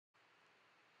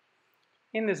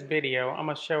In this video, I'm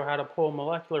going to show how to pull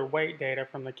molecular weight data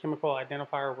from the Chemical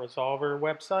Identifier Resolver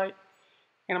website,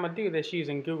 and I'm going to do this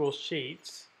using Google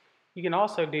Sheets. You can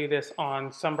also do this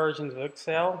on some versions of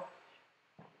Excel,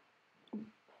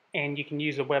 and you can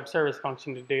use a web service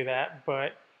function to do that,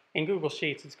 but in Google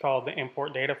Sheets it's called the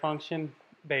import data function.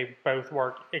 They both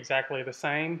work exactly the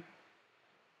same.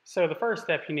 So the first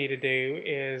step you need to do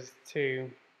is to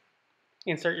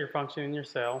insert your function in your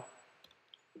cell.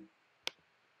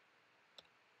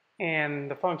 And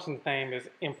the function's name is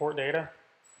import data,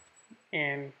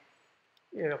 and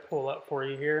it'll pull up for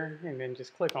you here, and then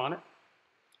just click on it.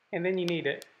 And then you need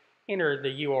to enter the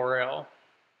URL.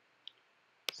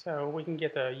 So we can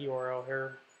get the URL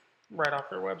here right off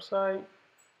their website.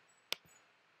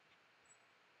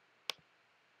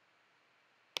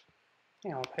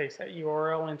 And I'll paste that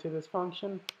URL into this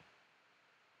function.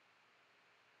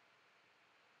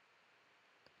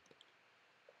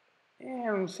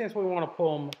 And since we want to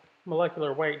pull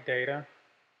molecular weight data,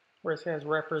 where it says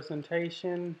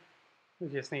representation, we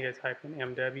just need to type in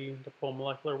MW to pull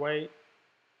molecular weight.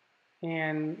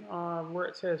 And where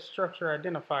it says structure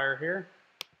identifier here,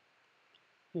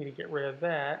 need to get rid of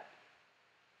that.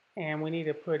 And we need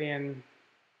to put in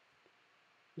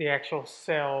the actual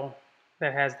cell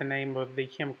that has the name of the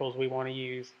chemicals we want to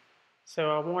use.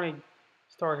 So I want to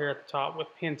start here at the top with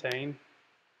pentane.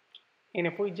 And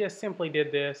if we just simply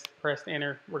did this, pressed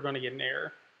enter, we're going to get an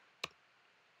error.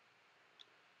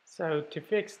 So to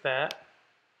fix that,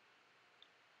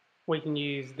 we can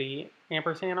use the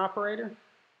ampersand operator.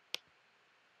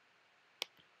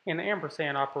 And the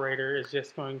ampersand operator is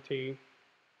just going to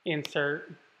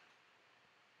insert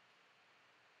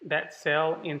that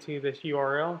cell into this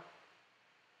URL.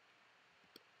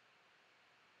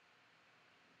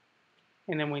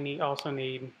 And then we also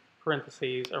need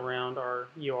parentheses around our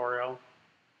URL.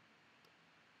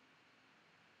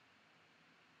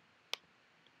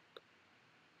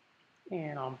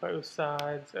 And on both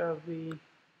sides of the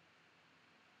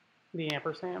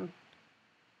ampersand.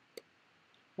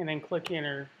 And then click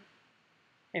enter.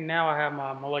 And now I have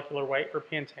my molecular weight for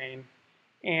pentane.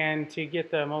 And to get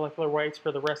the molecular weights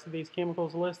for the rest of these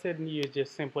chemicals listed, you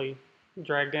just simply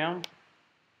drag down.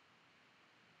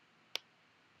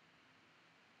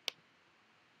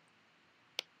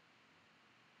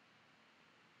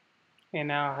 And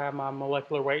now I have my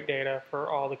molecular weight data for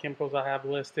all the chemicals I have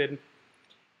listed.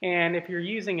 And if you're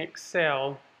using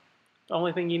Excel, the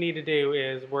only thing you need to do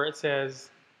is where it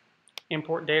says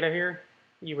import data here,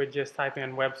 you would just type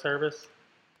in web service.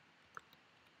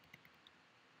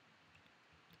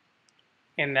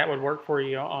 And that would work for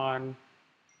you on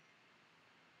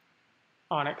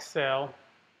Excel.